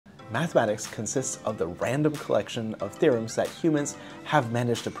mathematics consists of the random collection of theorems that humans have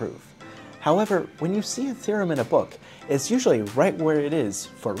managed to prove. However, when you see a theorem in a book, it's usually right where it is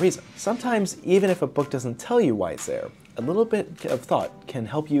for a reason. Sometimes, even if a book doesn't tell you why it's there, a little bit of thought can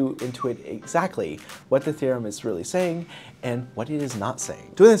help you intuit exactly what the theorem is really saying and what it is not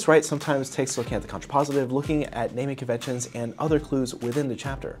saying. Doing this right sometimes takes looking at the contrapositive, looking at naming conventions, and other clues within the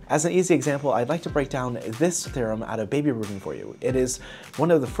chapter. As an easy example, I'd like to break down this theorem out of Baby Rudin for you. It is one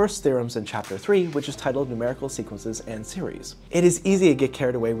of the first theorems in chapter 3, which is titled Numerical Sequences and Series. It is easy to get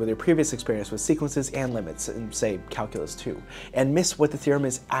carried away with your previous experience with sequences and limits in, say, Calculus 2, and miss what the theorem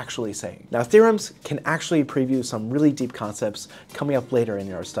is actually saying. Now, theorems can actually preview some really deep concepts coming up later in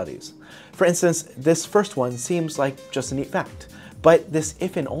your studies. For instance, this first one seems like just a neat fact, but this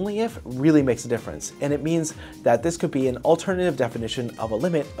if and only if really makes a difference, and it means that this could be an alternative definition of a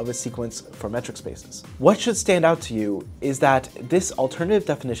limit of a sequence for metric spaces. What should stand out to you is that this alternative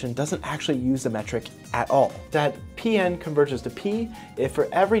definition doesn't actually use the metric at all. That Pn converges to P if for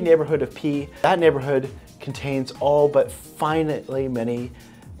every neighborhood of P, that neighborhood contains all but finitely many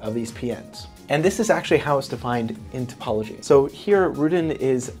of these Pn's. And this is actually how it's defined in topology. So here, Rudin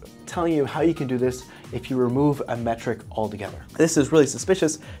is telling you how you can do this if you remove a metric altogether. This is really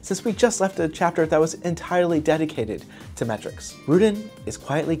suspicious since we just left a chapter that was entirely dedicated to metrics. Rudin is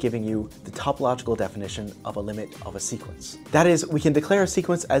quietly giving you the topological definition of a limit of a sequence. That is, we can declare a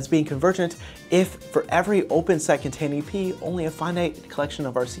sequence as being convergent if for every open set containing P, only a finite collection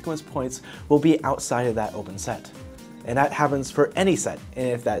of our sequence points will be outside of that open set. And that happens for any set. And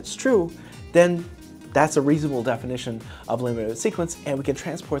if that's true, then that's a reasonable definition of limited sequence, and we can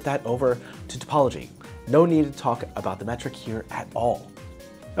transport that over to topology. No need to talk about the metric here at all.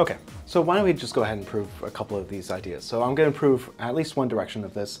 Okay, so why don't we just go ahead and prove a couple of these ideas. So I'm going to prove at least one direction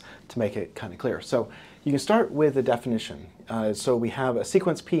of this to make it kind of clear. So you can start with the definition. So we have a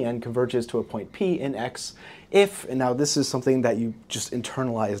sequence Pn converges to a point P in X if, and now this is something that you just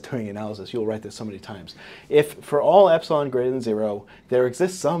internalize doing analysis, you'll write this so many times. If for all epsilon greater than 0, there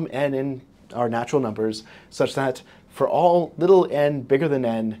exists some n in our natural numbers such that for all little n bigger than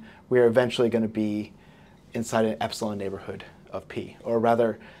n, we're eventually going to be inside an epsilon neighborhood of P. Or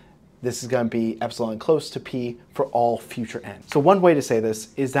rather, this is going to be epsilon close to P for all future n. So one way to say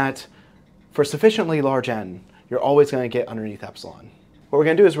this is that for sufficiently large n, you're always going to get underneath epsilon. What we're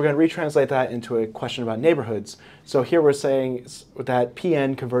going to do is we're going to retranslate that into a question about neighborhoods. So here we're saying that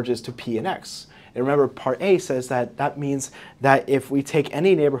Pn converges to P in X. And remember, part A says that that means that if we take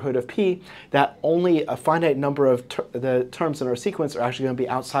any neighborhood of P, that only a finite number of the terms in our sequence are actually going to be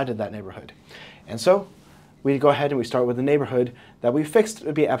outside of that neighborhood. And so we go ahead and we start with the neighborhood that we fixed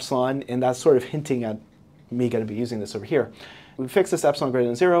to be epsilon, and that's sort of hinting at me going to be using this over here. We fix this epsilon greater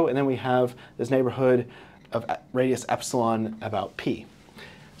than 0, and then we have this neighborhood of radius epsilon about P.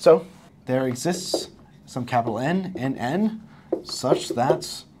 So there exists some capital N and N such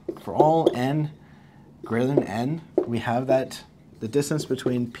that for all n greater than n, we have that the distance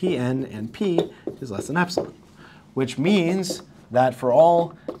between Pn and P is less than epsilon, which means that for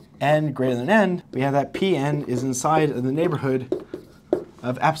all n greater than n, we have that Pn is inside of the neighborhood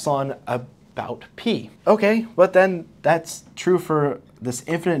of epsilon about P. Okay, but then that's true for this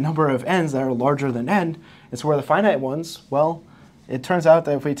infinite number of n's that are larger than n. And so where the finite ones, well, it turns out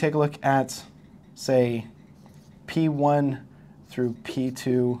that if we take a look at, say, P1 through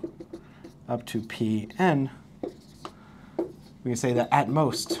P2 up to Pn, we can say that at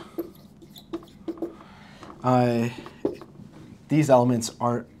most, these elements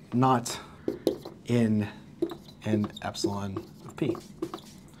are not in an epsilon of P.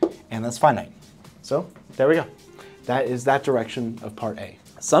 And that's finite. So there we go. That is that direction of part A.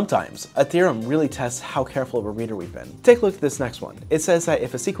 Sometimes a theorem really tests how careful of a reader we've been. Take a look at this next one. It says that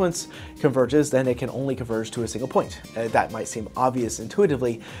if a sequence converges, then it can only converge to a single point. That might seem obvious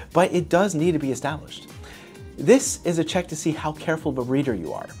intuitively, but it does need to be established. This is a check to see how careful of a reader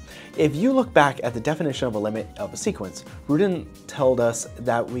you are. If you look back at the definition of a limit of a sequence, Rudin told us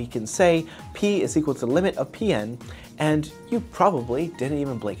that we can say P is equal to the limit of Pn, and you probably didn't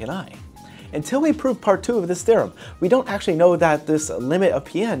even blink an eye. Until we prove part 2 of this theorem, we don't actually know that this limit of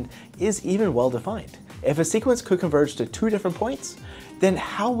Pn is even well defined. If a sequence could converge to 2 different points, then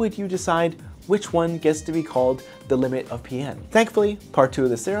how would you decide which one gets to be called the limit of Pn? Thankfully, part 2 of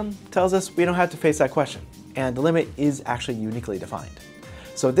this theorem tells us we don't have to face that question, and the limit is actually uniquely defined.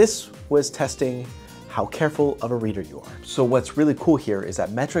 So this was testing how careful of a reader you are. So what's really cool here is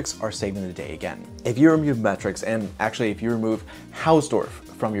that metrics are saving the day again. If you remove metrics, and actually if you remove Hausdorff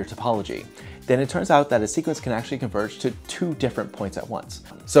from your topology, then it turns out that a sequence can actually converge to 2 different points at once.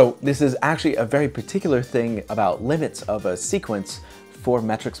 So this is actually a very particular thing about limits of a sequence for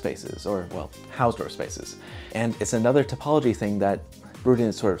metric spaces, or, well, Hausdorff spaces. And it's another topology thing that Rudin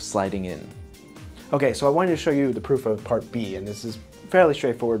is sort of sliding in. Okay, so I wanted to show you the proof of part B, and this is fairly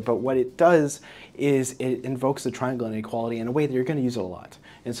straightforward, but what it does is it invokes the triangle inequality in a way that you're going to use it a lot.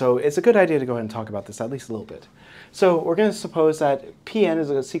 And so it's a good idea to go ahead and talk about this at least a little bit. So we're going to suppose that Pn is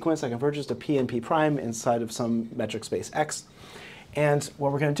a sequence that converges to P and P prime inside of some metric space X. And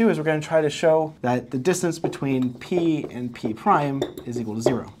what we're going to do is we're going to try to show that the distance between P and P prime is equal to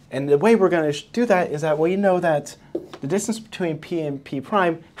 0. And the way we're going to do that is that, well, you know that the distance between P and P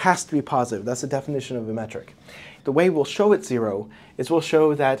prime has to be positive. That's the definition of a metric. The way we'll show it 0 is we'll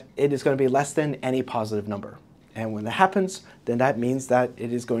show that it is going to be less than any positive number. And when that happens, then that means that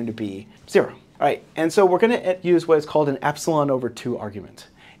it is going to be 0. All right, and so we're going to use what is called an epsilon over 2 argument.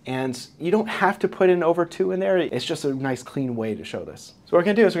 And you don't have to put an over 2 in there. It's just a nice, clean way to show this. So what we're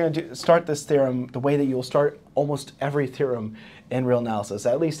going to do is we're going to start this theorem the way that you'll start almost every theorem in real analysis,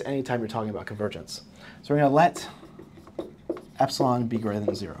 at least anytime you're talking about convergence. So we're going to let epsilon be greater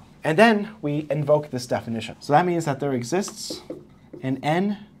than 0. And then we invoke this definition. So that means that there exists an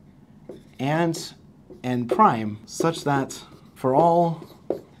n and n prime such that for all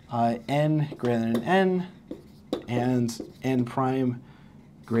n greater than n and n prime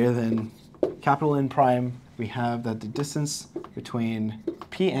greater than capital N prime, we have that the distance between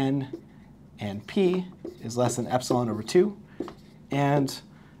Pn and P is less than epsilon over 2, and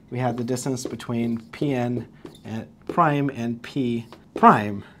we have the distance between Pn and prime and P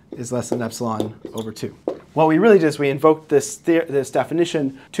prime is less than epsilon over 2. What we really did is we invoked this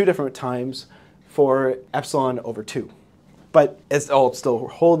definition 2 different times for epsilon over 2. But it still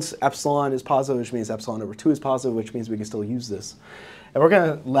holds epsilon is positive, which means epsilon over 2 is positive, which means we can still use this. And we're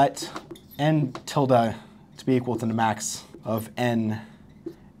going to let n tilde to be equal to the max of n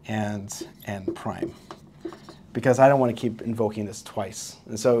and n prime, because I don't want to keep invoking this twice.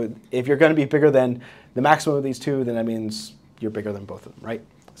 And so if you're going to be bigger than the maximum of these two, then that means you're bigger than both of them, right?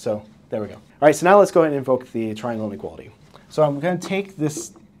 So there we go. All right, so now let's go ahead and invoke the triangle inequality. So I'm going to take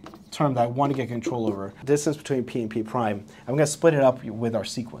this term that I want to get control over, the distance between P and P prime. I'm going to split it up with our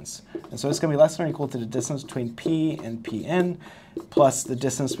sequence. And so it's going to be less than or equal to the distance between P and Pn plus the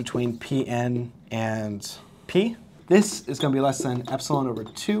distance between Pn and P. This is going to be less than epsilon over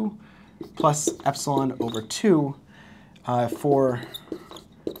 2 plus epsilon over 2 for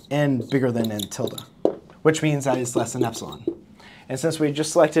n bigger than n tilde, which means that it's less than epsilon. And since we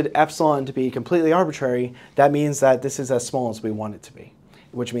just selected epsilon to be completely arbitrary, that means that this is as small as we want it to be,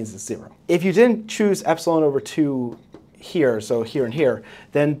 which means it's 0. If you didn't choose epsilon over 2 here, so here and here,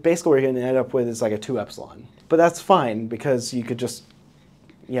 then basically what you're going to end up with is like a 2 epsilon. But that's fine, because you could just,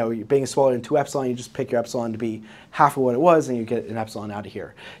 you know, being smaller than 2 epsilon, you just pick your epsilon to be half of what it was, and you get an epsilon out of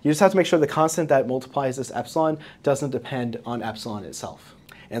here. You just have to make sure the constant that multiplies this epsilon doesn't depend on epsilon itself.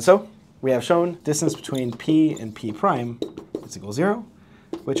 And so we have shown distance between P and P prime is equal to 0,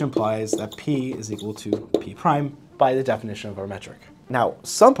 which implies that P is equal to P prime by the definition of our metric. Now,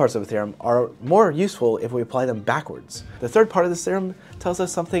 some parts of a theorem are more useful if we apply them backwards. The third part of this theorem tells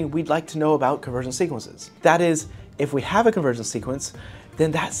us something we'd like to know about convergent sequences. That is, if we have a convergent sequence,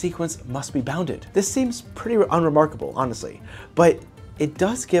 then that sequence must be bounded. This seems pretty unremarkable, honestly, but it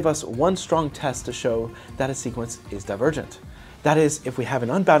does give us one strong test to show that a sequence is divergent. That is, if we have an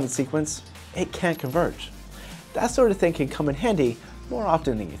unbounded sequence, it can't converge. That sort of thing can come in handy more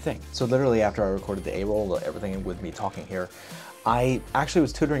often than you think. So literally after I recorded the A-roll, everything with me talking here, I actually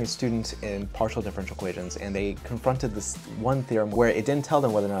was tutoring a student in partial differential equations, and they confronted this one theorem where it didn't tell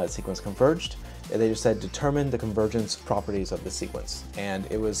them whether or not a sequence converged. They just said, determine the convergence properties of the sequence. And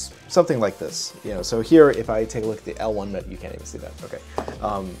it was something like this. You know, so here, if I take a look at the L1, you can't even see that.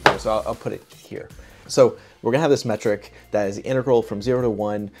 Okay. So I'll put it here. So we're gonna have this metric that is the integral from 0 to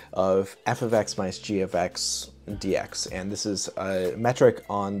 1 of f of x minus g of x dx. And this is a metric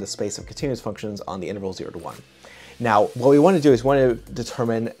on the space of continuous functions on the interval 0 to 1. Now, what we want to do is we want to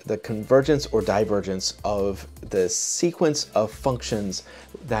determine the convergence or divergence of the sequence of functions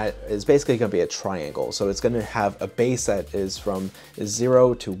that is basically going to be a triangle. So it's going to have a base that is from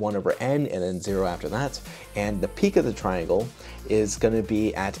 0 to 1 over n and then 0 after that. And the peak of the triangle is going to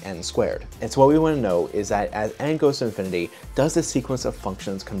be at n squared. And so what we want to know is that as n goes to infinity, does the sequence of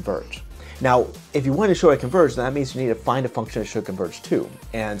functions converge? Now, if you want to show it converge, then that means you need to find a function it should converge to.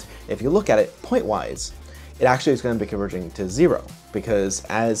 And if you look at it point-wise, it actually is going to be converging to 0, because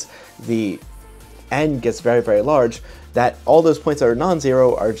as the n gets very, very large, that all those points that are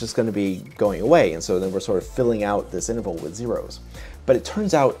non-zero are just going to be going away. And so then we're sort of filling out this interval with zeros. But it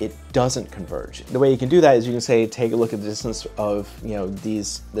turns out it doesn't converge. The way you can do that is you can say, take a look at the distance of,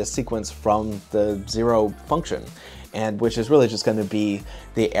 this sequence from the zero function, and which is really just going to be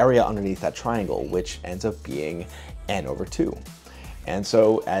the area underneath that triangle, which ends up being n over 2. And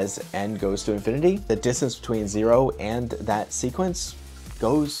so as n goes to infinity, the distance between 0 and that sequence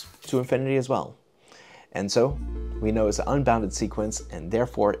goes to infinity as well. And so we know it's an unbounded sequence, and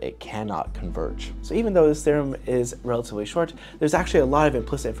therefore it cannot converge. So even though this theorem is relatively short, there's actually a lot of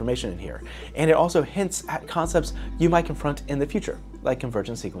implicit information in here. And it also hints at concepts you might confront in the future, like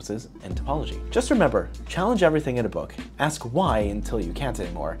convergent sequences and topology. Just remember, challenge everything in a book, ask why until you can't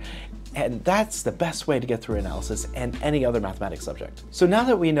anymore, and that's the best way to get through analysis and any other mathematics subject. So now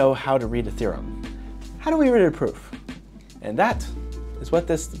that we know how to read a theorem, how do we read a proof? And that is what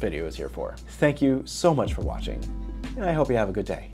this video is here for. Thank you so much for watching, and I hope you have a good day.